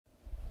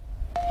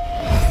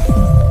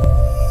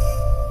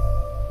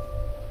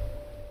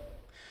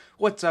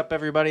What's up,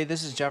 everybody?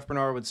 This is Jeff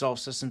Bernard with Solve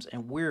Systems,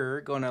 and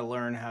we're going to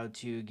learn how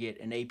to get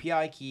an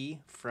API key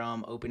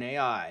from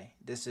OpenAI.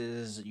 This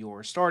is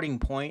your starting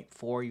point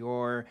for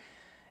your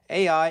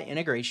AI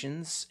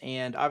integrations,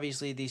 and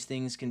obviously these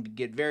things can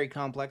get very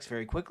complex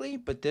very quickly,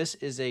 but this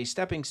is a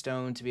stepping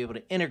stone to be able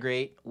to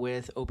integrate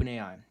with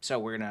OpenAI. So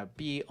we're going to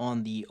be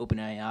on the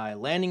OpenAI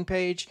landing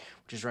page,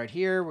 which is right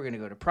here. We're going to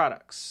go to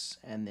Products,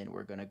 and then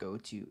we're going to go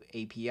to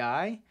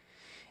API,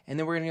 and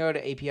then we're going to go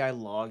to API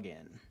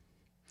Login.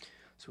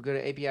 So we'll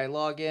go to API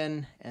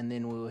Login, and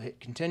then we'll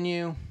hit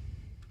Continue.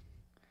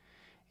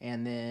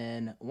 And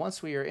then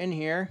once we are in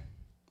here,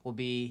 we'll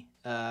be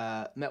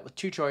met with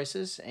two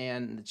choices,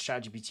 and it's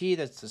ChatGPT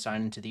that's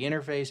assigned into the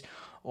interface,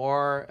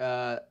 or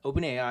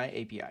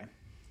OpenAI API.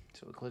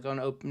 So we'll click on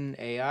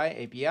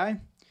OpenAI API.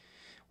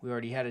 We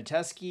already had a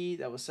test key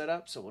that was set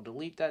up, so we'll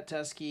delete that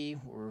test key,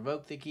 we'll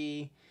revoke the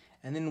key,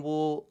 and then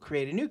we'll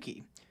create a new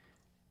key.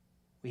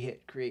 We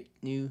hit Create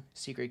New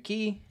Secret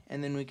Key,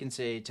 and then we can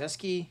say Test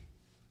Key,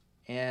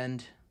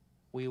 and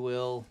we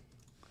will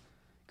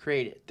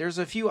create it. There's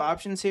a few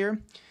options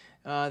here.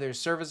 There's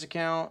service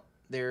account,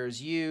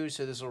 there's you,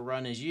 so this will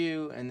run as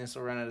you, and this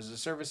will run as a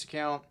service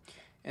account.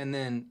 And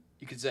then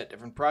you can set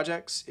different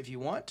projects if you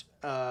want.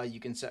 You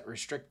can set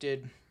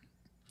restricted,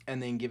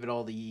 and then give it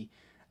all the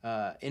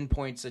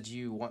endpoints that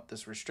you want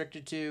this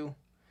restricted to.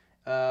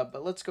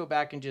 But let's go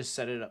back and just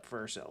set it up for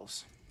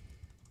ourselves.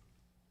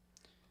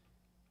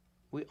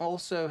 We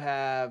also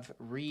have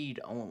read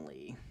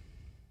only,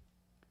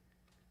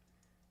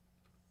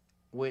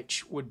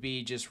 which would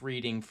be just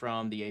reading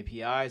from the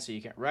API, so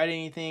you can't write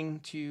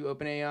anything to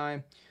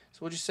OpenAI. So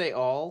we'll just say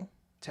all,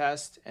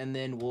 test, and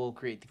then we'll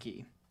create the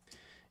key.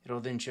 It'll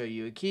then show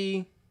you a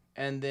key,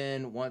 and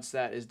then once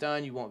that is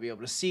done, you won't be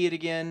able to see it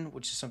again,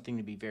 which is something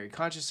to be very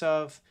conscious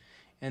of,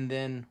 and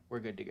then we're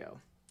good to go.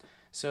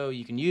 So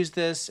you can use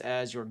this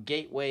as your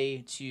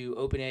gateway to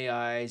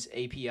OpenAI's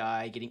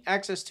API, getting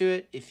access to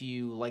it. If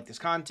you like this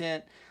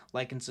content,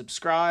 like and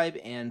subscribe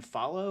and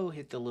follow.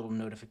 Hit the little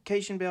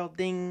notification bell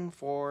ding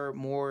for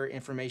more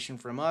information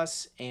from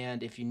us.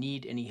 And if you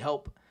need any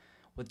help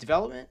with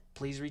development,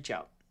 please reach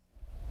out.